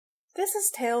This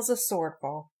is Tales of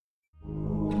Swordfall.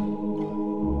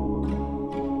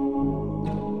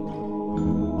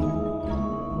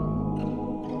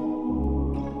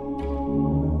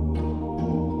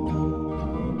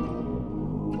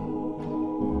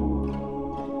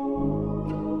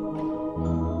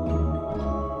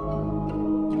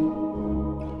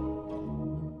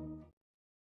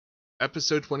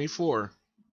 Episode 24,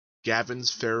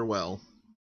 Gavin's Farewell.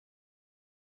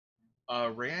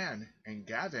 Ryan and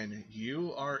Gavin,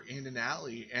 you are in an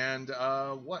alley, and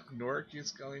Norik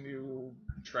is going to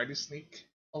try to sneak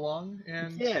along,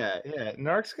 and Yeah.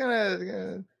 Nark's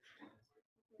gonna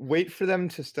wait for them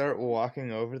to start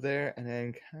walking over there, and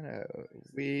then kind of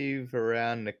weave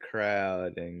around the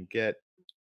crowd and get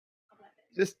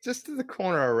just to the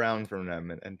corner around from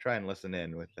them, and try and listen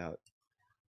in without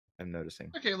them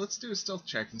noticing. Okay, let's do a stealth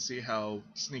check and see how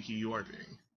sneaky you are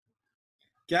being.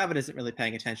 Gavin isn't really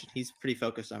paying attention. He's pretty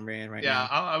focused on Ryan right now.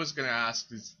 Yeah, I was gonna ask,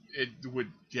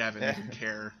 would Gavin even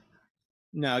care?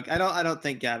 No, I don't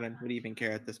think Gavin would even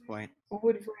care at this point.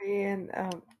 Would Ryan,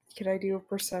 could I do a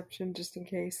perception just in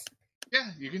case?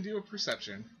 Yeah, you can do a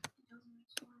perception.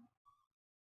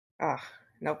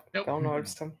 Nope. Don't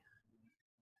notice them.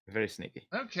 Very sneaky.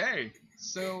 Okay,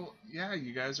 so yeah,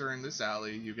 you guys are in this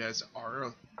alley. You guys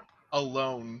are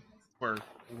alone for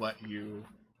what you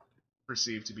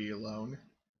perceive to be alone.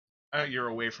 You're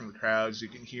away from the crowds. You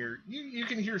can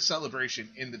hear celebration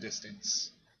in the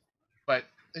distance, but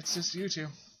it's just you two.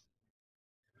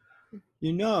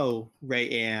 You know,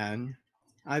 Rayanne,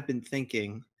 I've been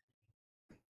thinking.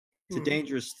 It's a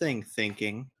dangerous thing,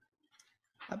 thinking.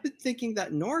 I've been thinking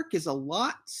that Norik is a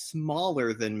lot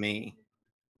smaller than me,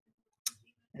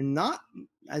 and not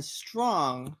as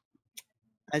strong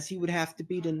as he would have to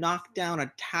be to knock down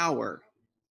a tower.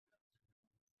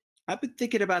 I've been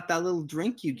thinking about that little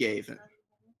drink you gave him.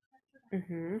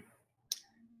 Mm-hmm.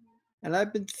 And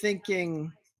I've been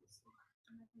thinking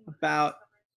about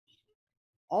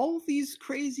all these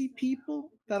crazy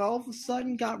people that all of a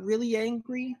sudden got really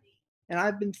angry. And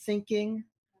I've been thinking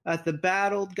at the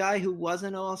bad old guy who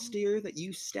wasn't austere that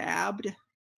you stabbed.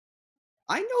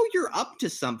 I know you're up to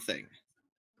something.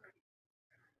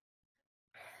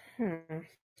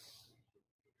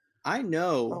 I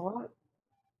know.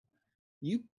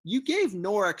 You gave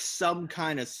Norik some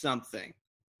kind of something.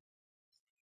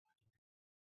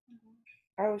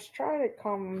 I was trying to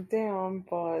calm him down,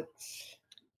 but...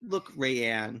 Look,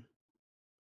 Rayanne,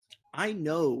 I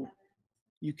know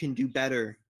you can do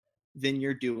better than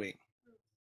you're doing.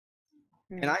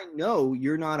 And I know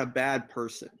you're not a bad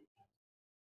person.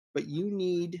 But you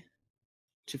need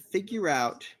to figure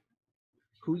out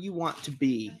who you want to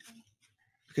be,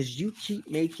 because you keep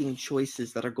making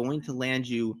choices that are going to land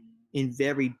you in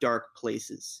very dark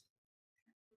places.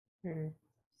 And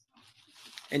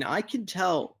I can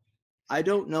tell, I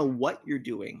don't know what you're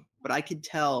doing, but I can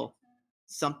tell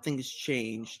something has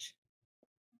changed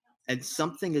and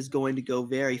something is going to go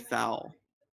very foul.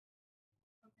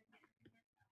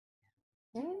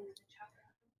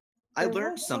 I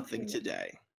learned something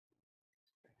today.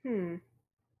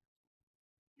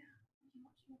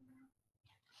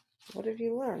 What have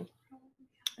you learned?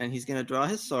 And he's going to draw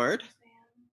his sword,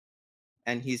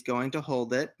 and he's going to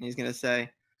hold it, and he's going to say,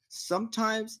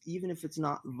 sometimes, even if it's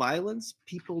not violence,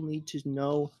 people need to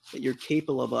know that you're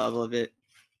capable of it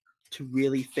to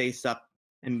really face up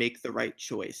and make the right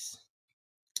choice.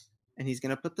 And he's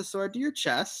going to put the sword to your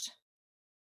chest,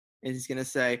 and he's going to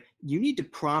say, you need to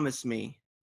promise me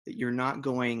that you're not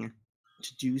going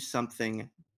to do something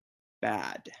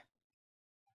bad.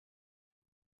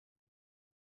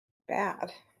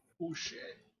 Bad? Oh,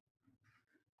 shit.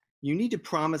 You need to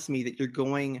promise me that you're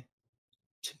going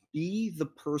to be the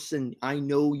person I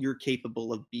know you're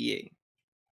capable of being.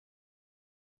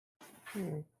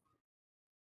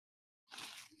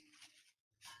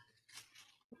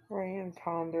 Ryan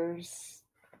ponders.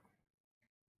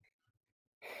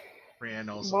 Ryan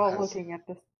also while looking at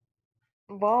the...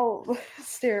 While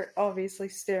obviously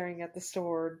staring at the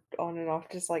sword on and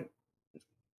off, just like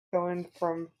going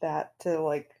from that to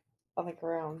like on the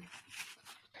ground.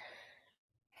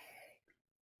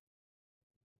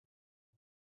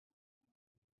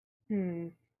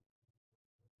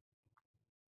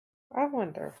 I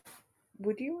wonder,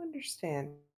 would you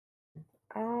understand?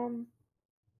 When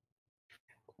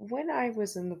I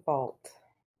was in the vault,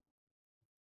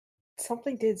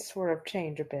 something did sort of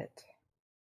change a bit.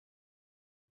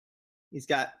 He's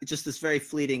got just this very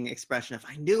fleeting expression of,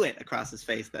 I knew it, across his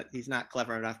face that he's not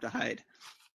clever enough to hide.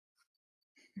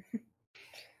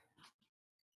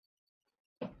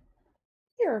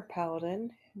 You're a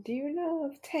paladin. Do you know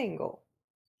of Tangle?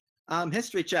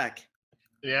 History check.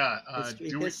 Yeah.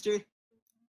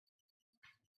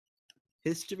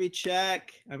 History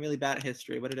check. I'm really bad at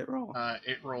history. What did it roll?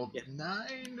 It rolled Yeah.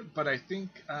 9, but I think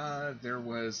there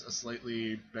was a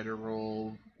slightly better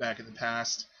roll back in the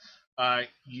past.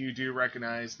 You do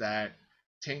recognize that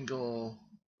Tangle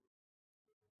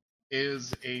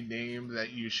is a name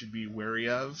that you should be wary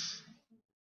of,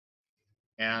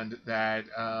 and that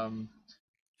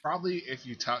probably if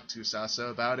you talk to Sasa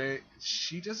about it,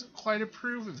 she doesn't quite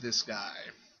approve of this guy.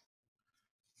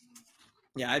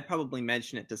 Yeah, I'd probably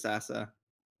mention it to Sasa.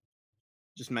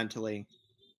 Just mentally.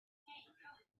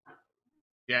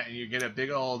 Yeah, and you get a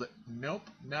big old nope,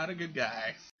 not a good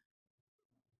guy.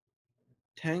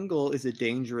 Tangle is a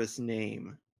dangerous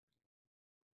name.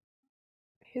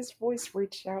 His voice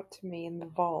reached out to me in the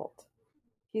vault.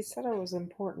 He said I was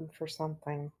important for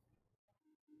something.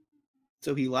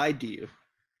 So he lied to you.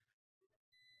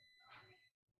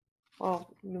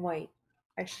 Well, wait.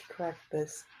 I should correct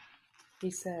this. He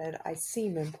said I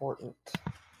seem important.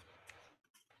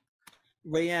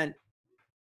 Rayanne,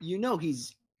 you know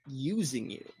he's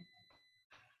using you.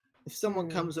 If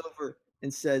someone comes over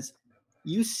and says,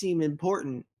 "You seem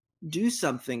important, do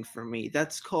something for me,"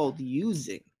 that's called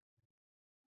using.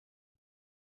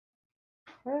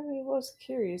 I really was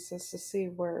curious as to see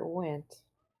where it went,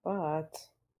 but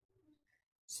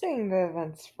seeing the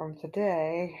events from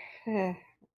today,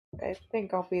 I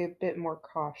think I'll be a bit more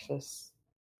cautious.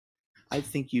 I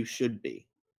think you should be.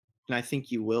 And I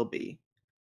think you will be.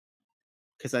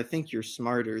 Because I think you're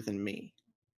smarter than me.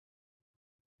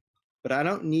 But I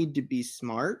don't need to be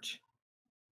smart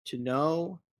to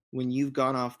know when you've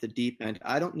gone off the deep end.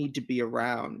 I don't need to be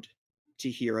around to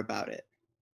hear about it.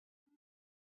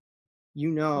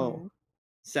 You know,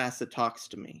 Sasa talks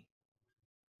to me.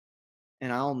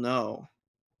 And I'll know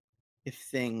if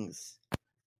things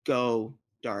go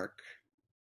dark.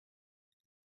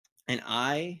 And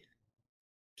I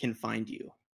can find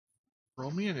you. Roll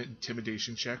me an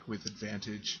intimidation check with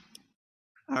advantage.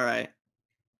 All right.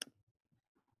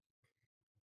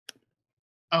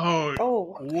 Oh.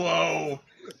 Whoa.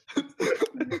 Yeah,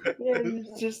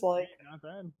 it's just like, Not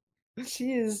bad.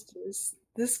 she is just,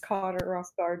 this caught her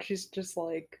off guard. She's just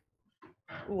like,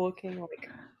 looking like,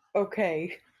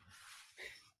 okay.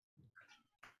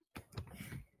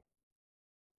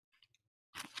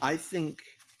 I think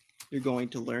you're going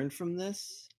to learn from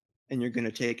this and you're going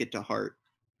to take it to heart.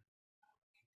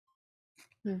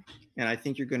 And I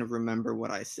think you're going to remember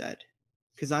what I said.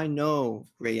 Because I know,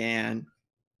 Rayanne,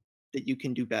 that you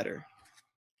can do better.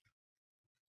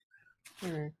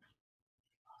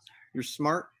 You're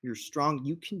smart, you're strong,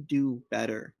 you can do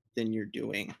better than you're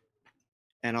doing.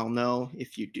 And I'll know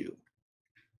if you do.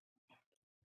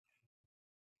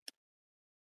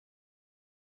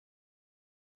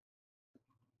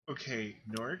 Okay,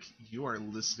 Nork, you are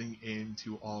listening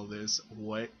into all this.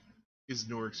 What is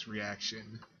Nork's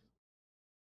reaction?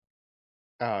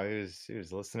 Oh, he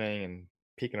was listening and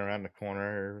peeking around the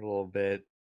corner a little bit,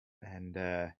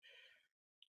 and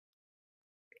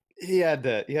he had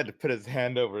to put his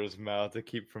hand over his mouth to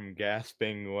keep from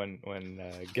gasping when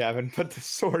Gavin put the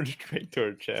sword straight to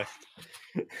her chest.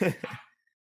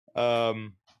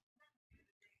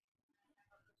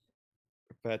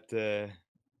 But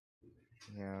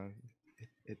you know,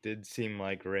 it did seem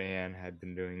like Rayanne had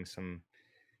been doing some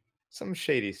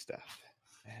shady stuff,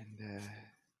 and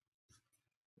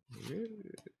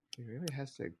he really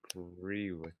has to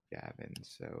agree with Gavin.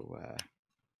 So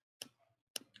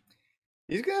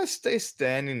he's gonna stay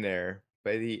standing there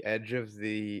by the edge of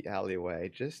the alleyway,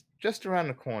 just around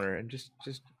the corner, and just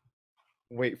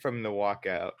wait for him to walk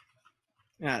out.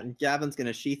 Yeah, and Gavin's going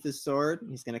to sheath his sword.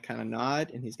 He's going to kind of nod,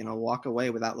 and he's going to walk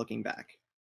away without looking back.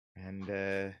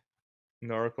 And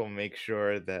Nork will make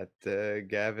sure that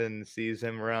Gavin sees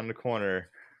him around the corner.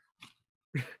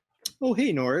 Oh,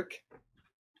 hey, Nork.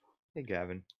 Hey,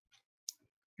 Gavin.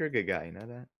 You're a good guy, you know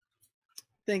that?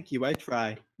 Thank you, I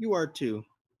try. You are too.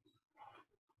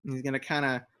 And he's going to kind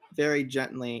of very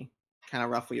gently kind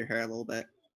of ruffle your hair a little bit.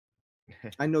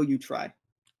 I know you try.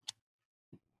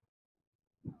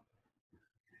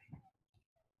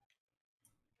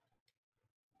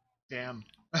 Damn.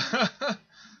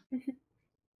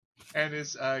 And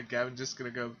is Gavin just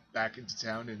gonna go back into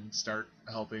town and start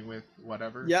helping with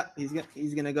whatever? Yep,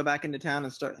 he's gonna go back into town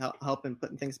and start helping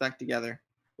putting things back together.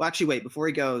 Well, actually, wait. Before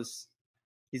he goes,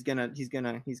 he's gonna turn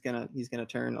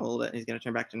a little bit. He's gonna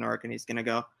turn back to Nork and he's gonna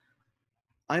go.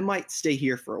 I might stay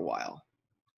here for a while.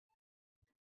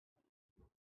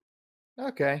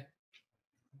 Okay.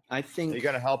 I think. Are you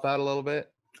gonna help out a little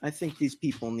bit? I think these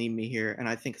people need me here, and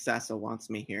I think Sasa wants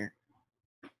me here.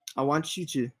 I want you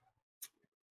to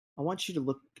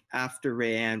look after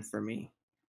Rayanne for me.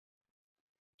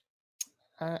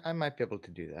 I might be able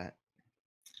to do that.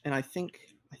 And I think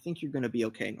you're going to be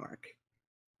okay, Nork.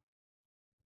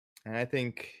 And I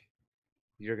think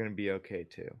you're going to be okay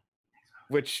too.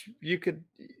 Which you could,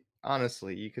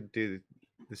 honestly, you could do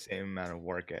the same amount of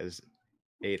work as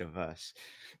 8 of us.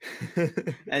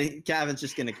 And Gavin's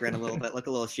just going to grin a little bit, look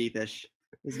a little sheepish.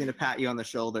 He's going to pat you on the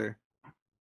shoulder.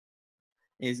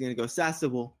 And he's going to go, Sasa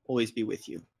will always be with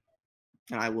you.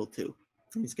 And I will too.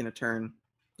 And he's going to turn.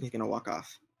 He's going to walk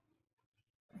off.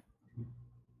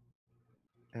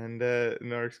 And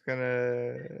Nork's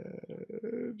gonna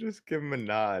just give him a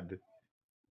nod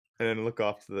and then look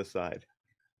off to the side.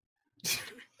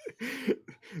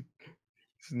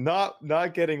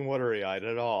 not getting watery-eyed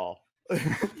at all.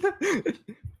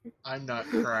 I'm not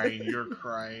crying. You're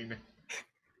crying.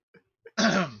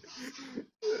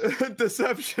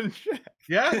 Deception check.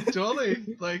 Yeah,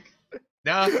 totally. Like,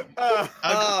 no,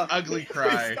 ugly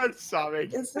cry. He starts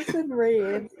sobbing. Is this in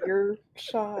Rayanne's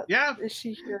earshot? Yeah, Is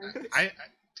she hearing this?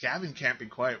 Gavin can't be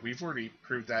quiet. We've already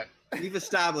proved that. We've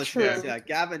established True. this. Yeah,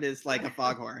 Gavin is like a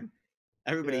foghorn.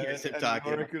 Everybody hears him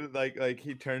talking. Nork, like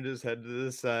he turned his head to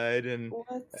the side and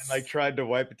like What's... tried to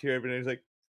wipe a tear, but he's like,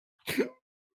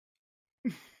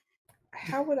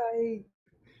 How would I...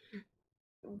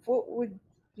 What would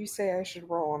you say I should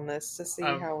roll on this to see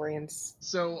how Rand's...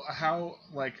 So how,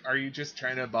 like, are you just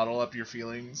trying to bottle up your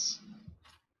feelings?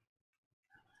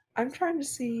 I'm trying to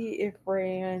see if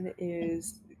Rand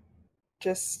is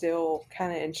just still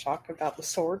kind of in shock about the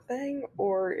sword thing,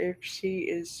 or if she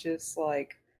is just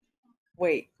like,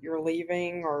 wait, you're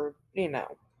leaving, or,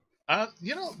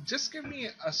 Just give me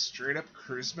a straight up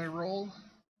charisma roll.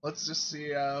 Let's just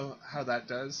see how that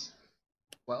does.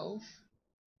 12?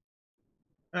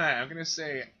 Alright, I'm gonna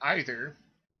say either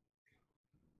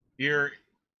you're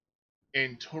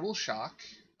in total shock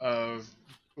of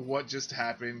what just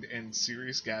happened in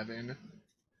Sirius Gavin,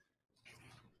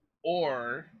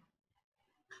 or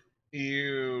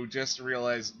you just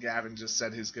realize Gavin just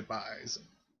said his goodbyes.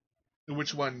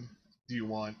 Which one do you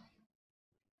want?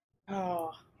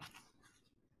 Oh,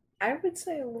 I would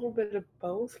say a little bit of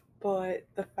both, but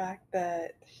the fact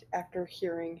that after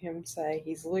hearing him say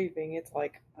he's leaving, it's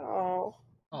like, oh.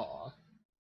 Aw.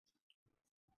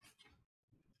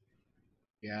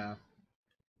 Yeah.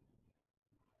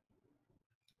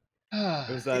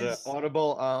 was that an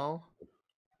audible aw?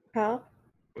 Huh?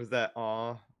 Was that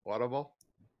aw audible?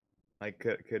 Like,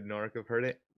 could Nork have heard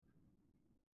it?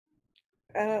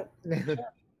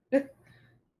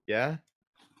 Yeah?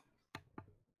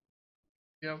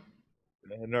 Yep.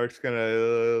 Nork's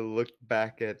gonna look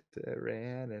back at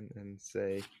Rand and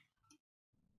say,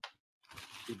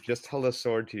 "You just held a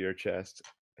sword to your chest,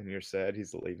 and you're sad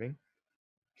he's leaving?"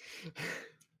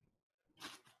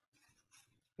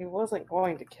 He wasn't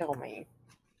going to kill me,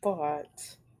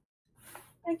 but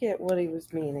I get what he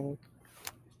was meaning.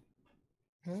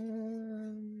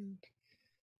 I'm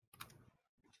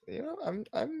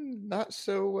not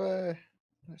so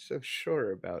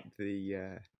sure about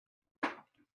the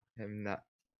him not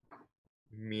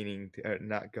meaning to,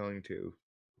 not going to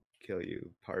kill you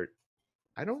part.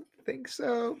 I don't think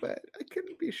so, but I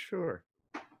couldn't be sure.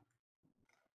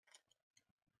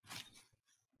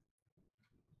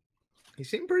 He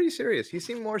seemed pretty serious. He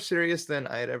seemed more serious than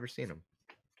I had ever seen him.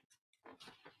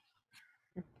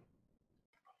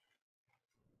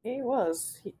 He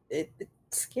was. It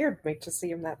scared me to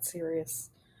see him that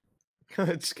serious.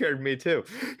 It scared me too.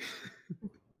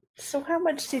 So how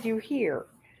much did you hear?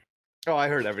 Oh, I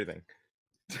heard everything.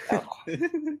 Oh.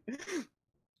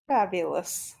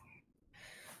 Fabulous.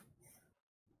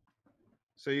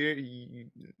 So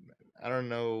you I don't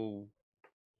know.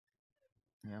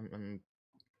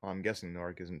 I'm guessing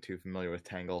Nork isn't too familiar with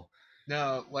Tangle.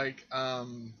 No, like,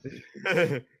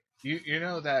 you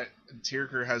know that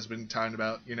Tyrker has been talking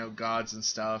about, gods and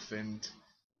stuff, and,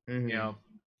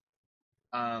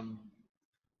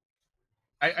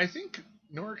 I think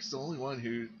Nork's the only one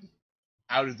who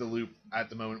out of the loop at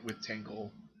the moment with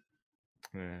Tangle.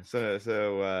 Yeah, so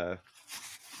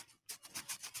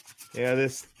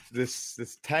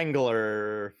this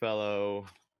Tangler fellow,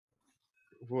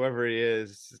 whoever he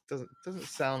is, doesn't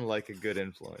sound like a good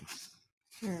influence.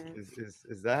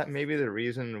 Is that maybe the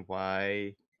reason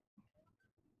why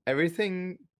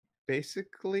everything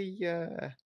basically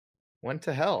went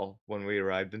to hell when we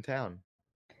arrived in town?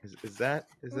 Is that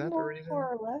the reason?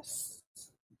 More or less.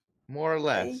 More or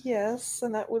less. Yes,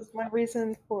 and that was my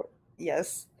reason for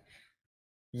yes.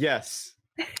 Yes.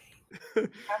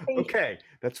 Okay,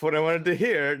 that's what I wanted to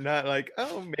hear. Not like,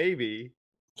 oh, maybe.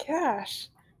 Gosh,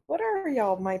 what are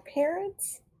y'all, my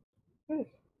parents?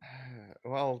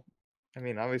 Well, I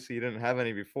mean, obviously you didn't have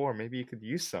any before. Maybe you could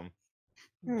use some.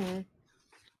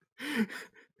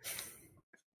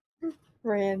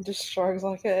 Rand just shrugs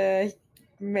like,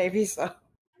 maybe so.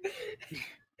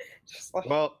 Just like,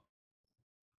 Well,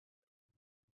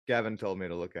 Gavin told me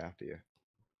to look after you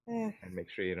eh. and make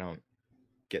sure you don't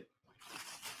get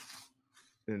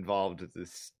involved with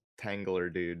this Tangler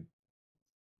dude,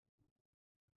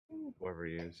 whoever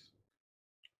he is.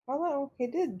 Although he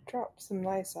did drop some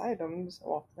nice items.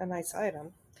 Well, a nice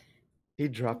item. He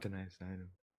dropped a nice item.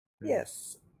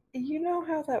 Yes. You know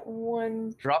how that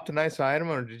one Dropped a nice item,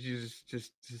 or did you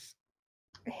just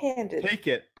handed? take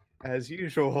it as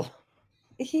usual?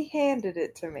 He handed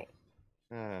it to me.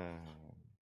 Uh,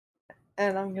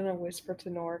 And I'm gonna whisper to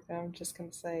Nork, and I'm just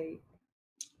gonna say,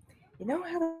 you know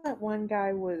how that one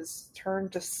guy was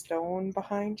turned to stone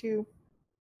behind you?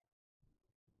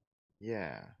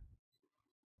 yeah.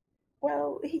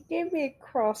 Well, he gave me a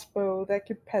crossbow that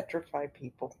could petrify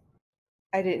people.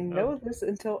 I didn't know this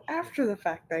until after the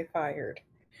fact I fired.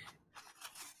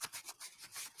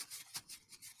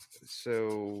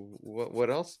 So what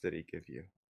else did he give you?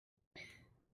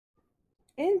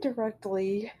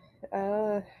 Indirectly,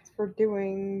 for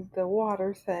doing the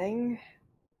water thing.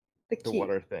 The The key.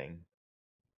 water thing.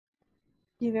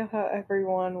 You know how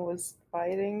everyone was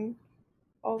fighting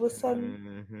all of a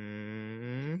sudden?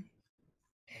 Mm-hmm.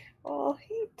 Well,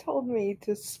 he told me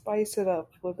to spice it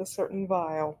up with a certain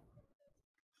vial.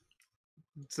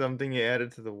 Something you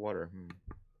added to the water.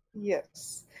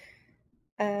 Yes.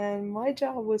 And my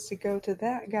job was to go to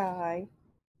that guy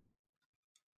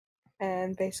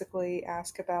and basically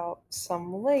ask about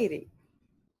some lady.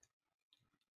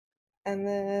 And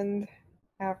then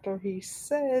after he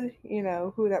said,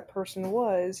 who that person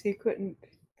was, he couldn't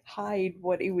hide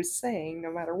what he was saying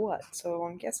no matter what. So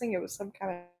I'm guessing it was some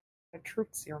kind of truth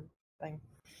serum thing.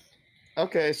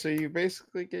 Okay, so you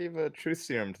basically gave a truth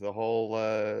serum to the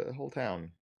whole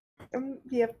town.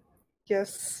 Yep.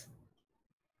 Yes.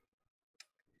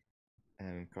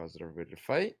 And caused everybody to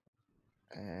fight.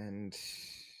 And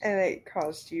it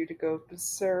caused you to go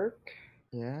berserk.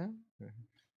 yeah.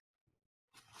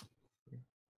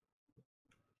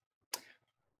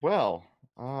 Well,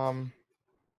 I'm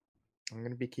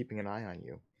gonna be keeping an eye on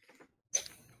you.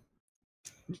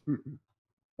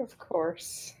 Of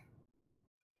course.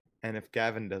 And if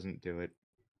Gavin doesn't do it,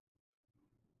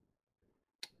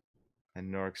 and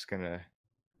Nork's gonna,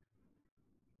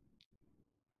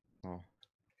 well,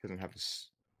 he doesn't have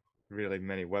really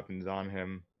many weapons on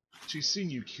him. She's seen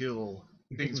you kill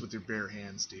things with your bare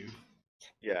hands, dude.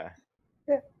 Yeah.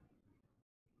 Yeah.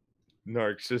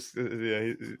 Nork's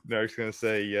Nork's gonna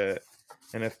say,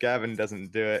 and if Gavin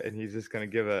doesn't do it, and he's just gonna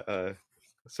give a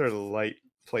sort of light,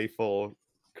 playful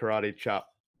karate chop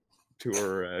to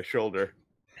her shoulder,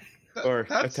 or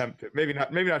attempt to. Maybe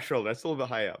not shoulder. That's a little bit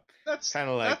high up. That's kind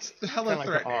of like that's hella like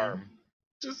threatening. arm.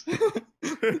 Just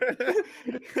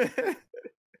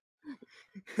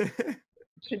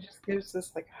She just gives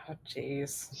this like, oh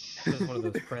jeez. Just one of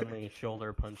those friendly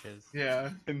shoulder punches. yeah.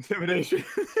 Intimidation.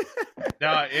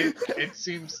 No, it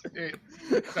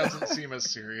doesn't seem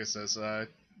as serious as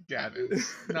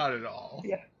Gavin's. Not at all.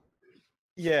 Yeah.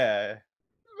 Yeah,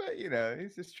 but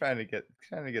he's just trying to get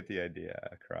the idea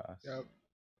across. Yep.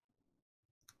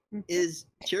 Is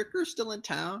Tyrker still in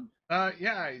town?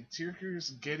 Yeah,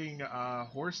 Tyrker's getting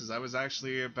horses. I was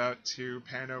actually about to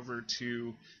pan over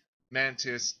to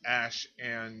Mantis, Ash,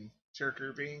 and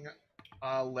Tyrker being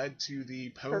led to the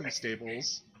pony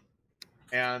stables,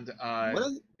 and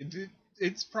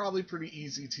it's probably pretty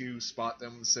easy to spot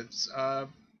them since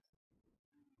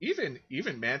even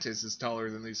Mantis is taller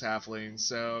than these halflings,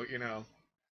 so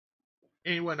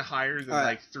anyone higher than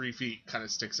like 3 feet kind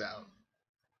of sticks out.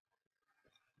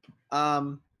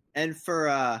 And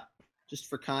for just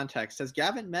for context, has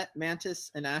Gavin met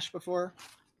Mantis and Ash before?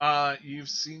 You've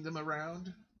seen them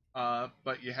around,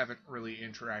 but you haven't really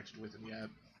interacted with them yet.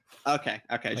 Okay,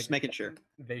 just making sure.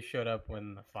 They showed up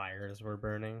when the fires were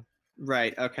burning.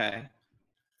 Right, okay.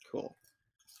 Cool.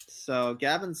 So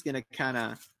Gavin's gonna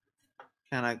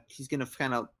he's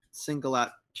gonna single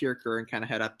out Tyrker and kind of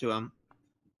head up to him.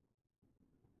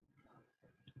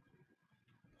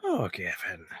 Oh,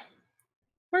 Gavin.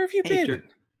 Where have you Hey, been?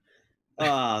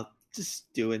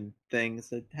 Just doing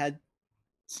things. I had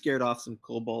scared off some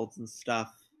kobolds and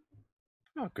stuff.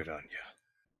 Oh, good on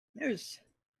you.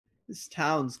 This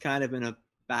town's kind of in a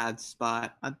bad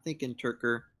spot. I'm thinking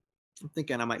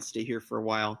I might stay here for a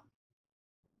while.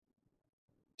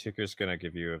 Tyrker's gonna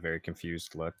give you a very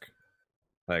confused look.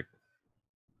 Like,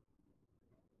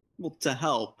 Well, to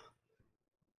help.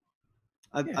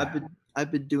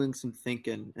 I've been doing some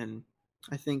thinking, and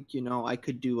I think I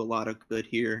could do a lot of good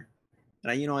here.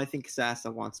 And I think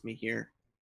Sassa wants me here.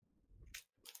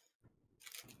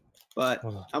 but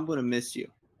Oh. I'm gonna miss you.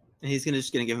 And he's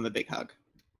just gonna give him a big hug.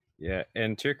 Yeah,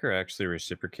 and Tyrker actually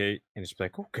reciprocate and just be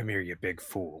like, "Oh, come here, you big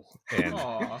fool," and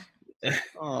Aw.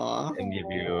 Aw. and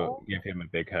give him a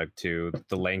big hug too.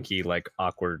 The lanky, like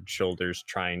awkward shoulders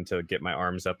trying to get my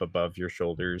arms up above your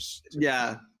shoulders.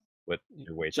 Yeah, With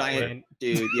your weight. giant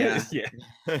dude. Yeah.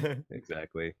 Yeah,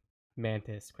 exactly.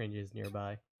 Mantis cringes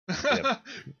nearby. God.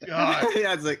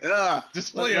 Yeah, it's like, ugh.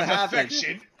 Display what of happened?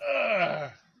 affection.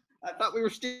 Ugh. I thought we were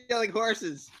stealing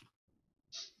horses.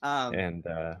 And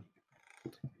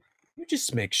you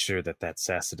just make sure that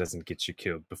Sassa doesn't get you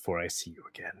killed before I see you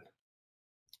again.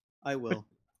 I will.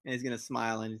 And he's gonna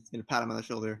smile and he's gonna pat him on the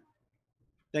shoulder.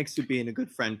 Thanks for being a good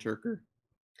friend, Turker.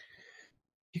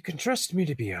 You can trust me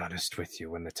to be honest with you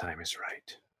when the time is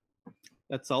right.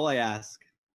 That's all I ask.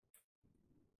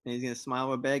 And he's gonna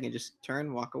smile a big and just turn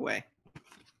and walk away.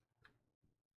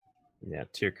 Yeah,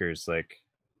 Tyrker's like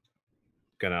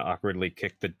gonna awkwardly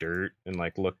kick the dirt and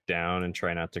like look down and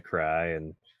try not to cry,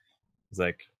 and he's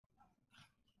like,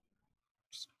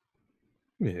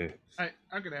 "Yeah,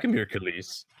 I'm gonna come here,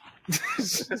 Khalees."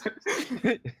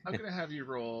 I'm gonna have you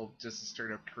roll just a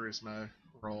straight up charisma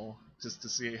roll just to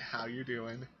see how you're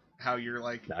doing, how you're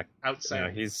like Nah,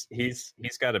 outside. he's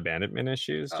got abandonment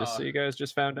issues, just so Aw. you guys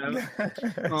just found out.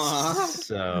 Aw.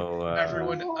 So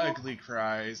Everyone ugly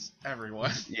cries.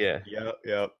 Everyone. yeah,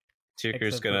 Yep.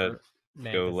 Tyrker's Except gonna for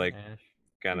Mantis and like, Ash.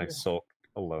 kind of sulk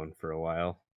alone for a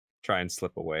while, try and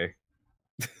slip away.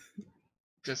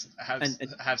 Just have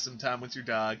And- have some time with your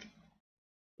dog.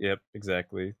 Yep,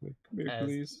 exactly. Like, come here, As-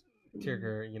 please.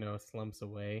 Tirger, slumps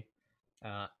away.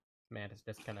 Mantis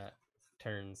just kind of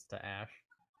turns to Ash.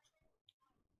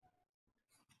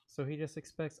 So he just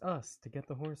expects us to get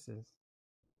the horses.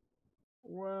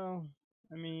 Well,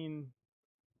 I mean,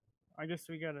 I guess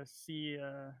we gotta see.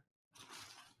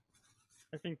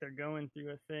 I think they're going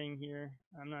through a thing here.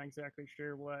 I'm not exactly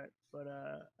sure what, but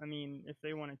I mean, if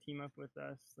they want to team up with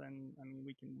us, then I mean,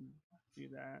 we can do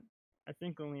that. I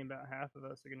think only about half of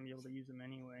us are gonna be able to use them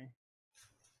anyway.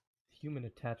 Human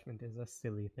attachment is a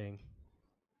silly thing.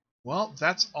 Well,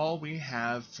 that's all we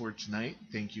have for tonight.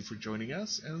 Thank you for joining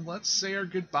us, and let's say our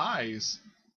goodbyes.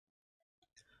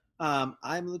 I'm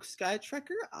Luke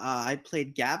Skytrekker. I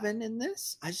played Gavin in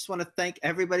this. I just want to thank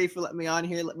everybody for letting me on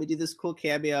here, let me do this cool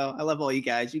cameo. I love all you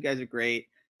guys. You guys are great.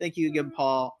 Thank you again,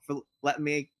 Paul, for letting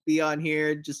me be on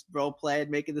here, just role play and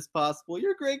making this possible.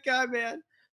 You're a great guy, man.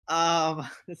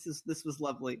 This was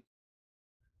lovely.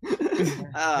 You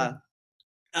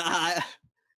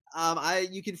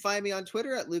can find me on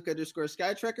Twitter at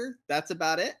Luke_Skytrekker. That's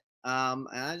about it. And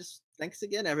I just thanks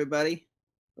again, everybody.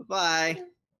 Bye-bye.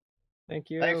 Thank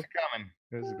you. Thanks for coming.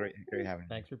 It was great having you.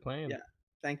 Thanks for playing. Yeah.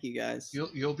 Thank you, guys.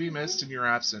 You'll be missed in your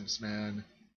absence, man.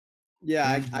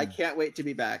 Yeah, I can't wait to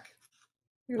be back.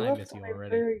 You I left miss you on a already.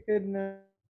 very good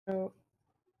note.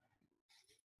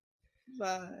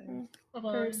 Bye. Bye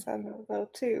Very bye. sad note, though,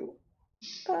 too.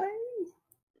 Bye.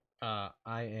 I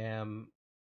am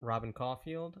Robin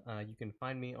Caulfield. You can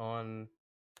find me on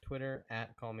Twitter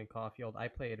at Call Me Caulfield. I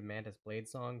played Mantis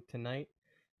Bladesong tonight,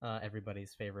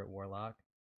 everybody's favorite warlock.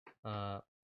 I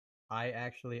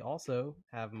actually also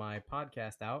have my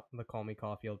podcast out, the Call Me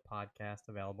Caulfield podcast,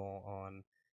 available on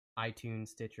iTunes,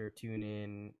 Stitcher,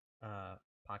 TuneIn,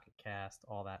 Pocket Cast,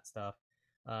 all that stuff.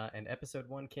 And episode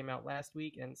 1 came out last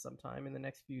week, and sometime in the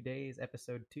next few days,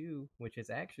 episode 2, which is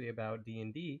actually about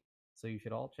D&D, so you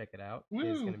should all check it out,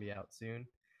 is Woo. going to be out soon.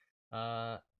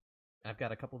 I've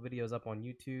got a couple videos up on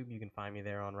YouTube. You can find me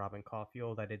there on Robin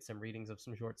Caulfield. I did some readings of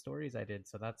some short stories I did,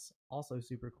 so that's also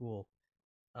super cool.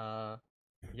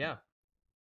 Yeah.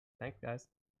 Thanks, guys.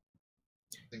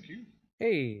 Thank you.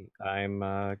 Hey, I'm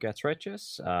Gats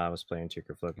Righteous. I was playing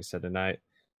Tyrker Floki said tonight.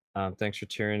 Thanks for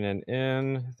tuning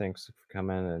in. Thanks for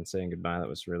coming and saying goodbye. That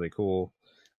was really cool.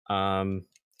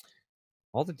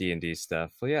 All the D&D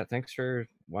stuff. Well, yeah, thanks for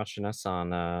watching us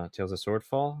on Tales of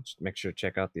Swordfall. Just make sure to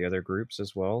check out the other groups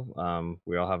as well.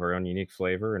 We all have our own unique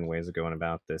flavor and ways of going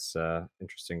about this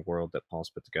interesting world that Paul's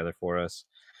put together for us.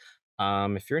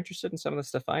 If you're interested in some of the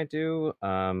stuff I do,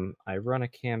 I run a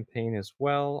campaign as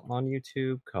well on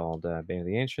YouTube called Bane of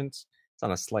the Ancients. It's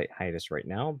on a slight hiatus right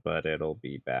now, but it'll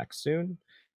be back soon.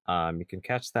 You can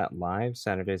catch that live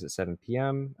Saturdays at 7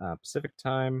 p.m. Pacific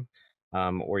time,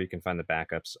 or you can find the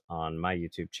backups on my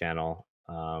YouTube channel.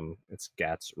 It's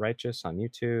Gats Righteous on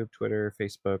YouTube, Twitter,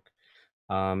 Facebook.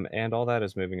 And all that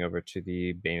is moving over to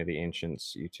the Bane of the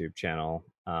Ancients YouTube channel,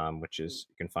 which is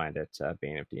you can find at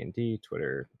Bane of D&D,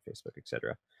 Twitter, Facebook,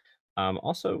 etc.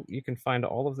 Also, you can find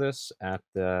all of this at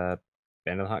the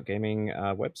Band of the Hot Gaming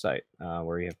website,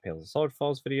 where you have Tales of Sword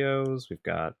Falls videos. We've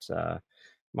got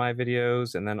my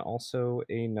videos, and then also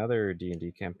another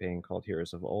D&D campaign called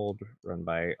Heroes of Old, run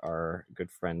by our good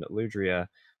friend Ludria.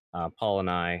 Paul and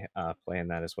I play in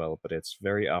that as well, but it's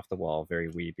very off the wall, very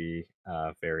weeby,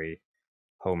 very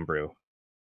homebrew.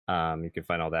 You can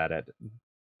find all that at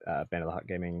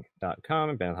bandofthehotgaming.com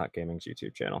and Band of the Hot Gaming's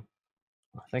YouTube channel.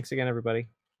 Thanks again, everybody.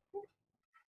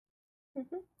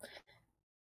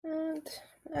 And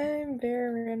I'm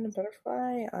very random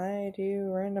butterfly. I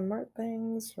do random art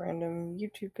things, random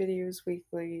YouTube videos,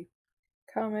 weekly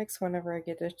comics whenever I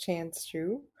get a chance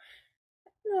to,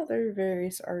 and other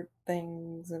various art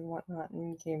things and whatnot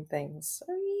and game things.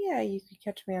 So yeah, you could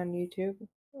catch me on YouTube,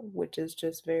 which is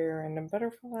just very random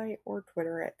butterfly, or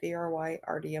Twitter at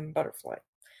VRYRDM butterfly.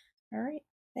 Alright,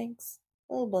 thanks.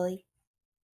 Oh boy.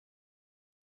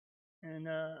 And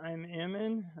I'm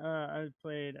Ammon. I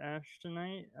played Ash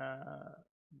tonight,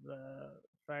 the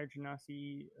Fire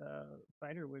Genasi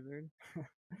fighter wizard.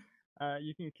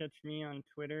 You can catch me on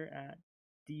Twitter at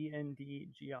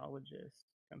DND Geologist.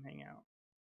 Come hang out.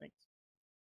 Thanks.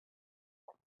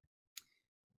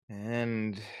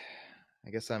 And I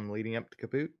guess I'm leading up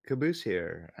to Caboose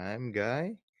here. I'm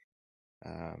Guy.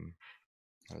 I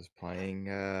was playing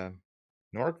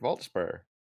Norik Voltspur,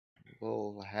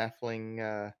 little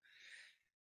halfling.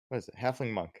 What is it?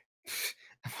 Halfling monk.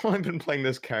 I've only been playing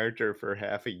this character for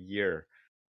half a year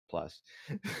plus,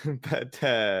 but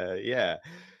yeah,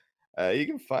 you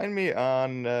can find me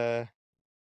on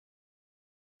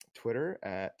Twitter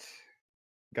at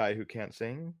Guy Who Can't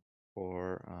Sing,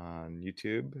 or on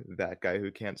YouTube, That Guy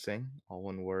Who Can't Sing, all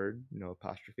one word, no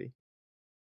apostrophe.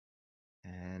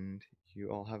 And you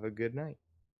all have a good night,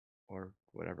 or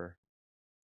whatever.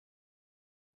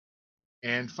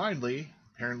 And finally,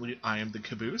 apparently I am the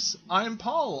Caboose. I'm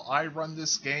Paul. I run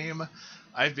this game.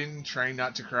 I've been trying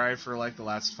not to cry for like the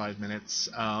last 5 minutes.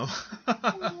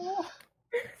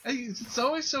 It's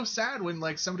always so sad when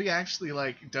like somebody actually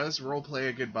like does roleplay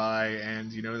a goodbye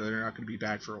and you know they're not going to be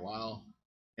back for a while.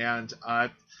 And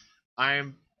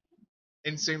I'm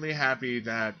insanely happy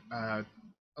that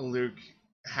Luke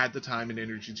had the time and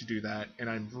energy to do that, and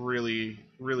I'm really,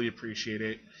 really appreciate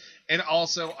it. And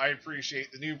also, I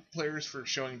appreciate the new players for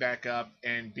showing back up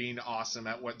and being awesome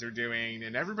at what they're doing,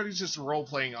 and everybody's just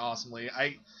role-playing awesomely.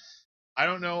 I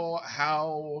don't know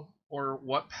how or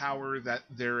what power that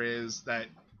there is that,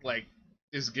 like,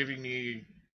 is giving me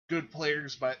good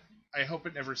players, but I hope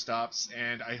it never stops,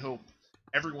 and I hope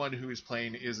everyone who is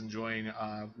playing is enjoying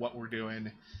what we're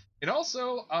doing. And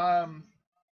also,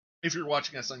 if you're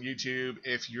watching us on YouTube,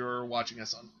 if you're watching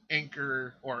us on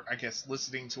Anchor, or I guess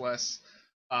listening to us,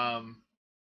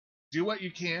 do what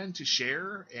you can to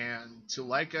share and to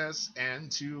like us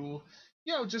and to,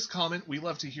 you know, just comment. We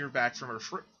love to hear back from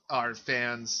our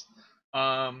fans.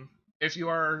 If you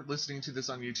are listening to this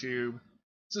on YouTube,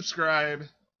 subscribe,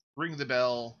 ring the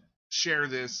bell, share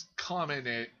this, comment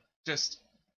it, just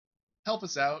help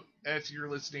us out. If you're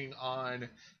listening on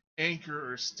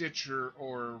Anchor or Stitcher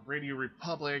or Radio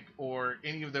Republic or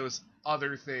any of those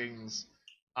other things,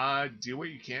 do what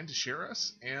you can to share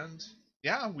us, and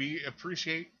yeah, we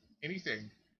appreciate anything.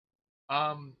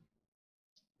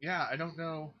 Yeah, I don't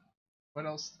know what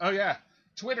else. Oh yeah,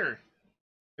 Twitter.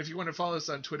 If you want to follow us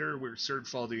on Twitter, we're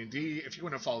SwordfallDND. If you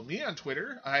want to follow me on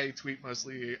Twitter, I tweet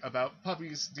mostly about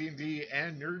puppies, D&D,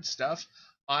 and nerd stuff.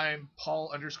 I'm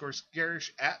Paul_Gerish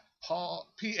at Paul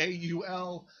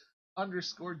PAUL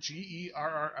 _GERRISH.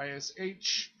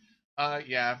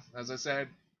 Yeah, as I said,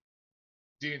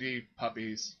 D&D,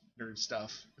 puppies, nerd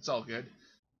stuff. It's all good.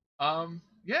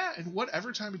 Yeah, and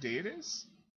whatever time of day it is,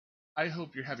 I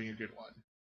hope you're having a good one.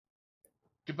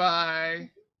 Goodbye.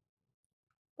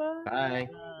 Bye.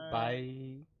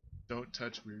 Bye. Don't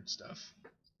touch weird stuff.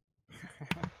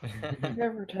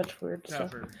 Never touch weird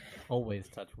stuff. Never. Always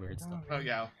touch weird stuff. Oh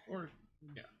yeah, or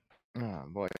yeah. Oh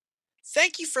boy.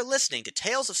 Thank you for listening to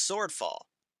Tales of Swordfall.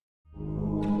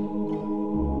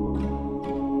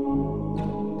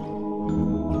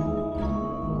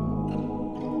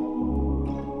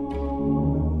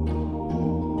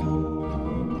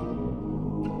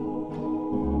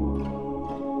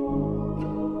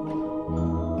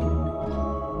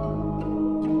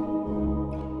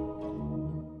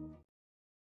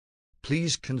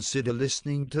 Please consider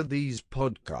listening to these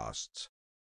podcasts.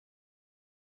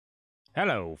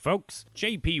 Hello, folks.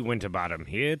 JP Winterbottom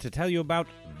here to tell you about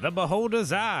The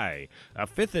Beholder's Eye, a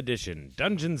 5th edition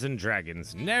Dungeons &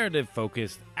 Dragons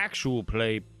narrative-focused actual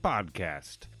play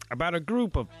podcast about a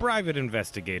group of private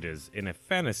investigators in a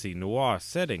fantasy noir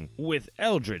setting with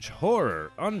eldritch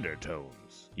horror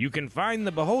undertones. You can find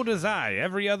The Beholder's Eye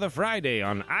every other Friday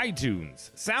on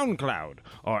iTunes, SoundCloud,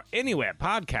 or anywhere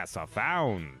podcasts are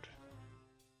found.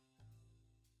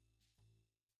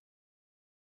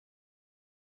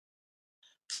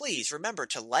 please remember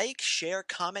to like, share,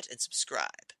 comment, and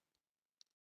subscribe.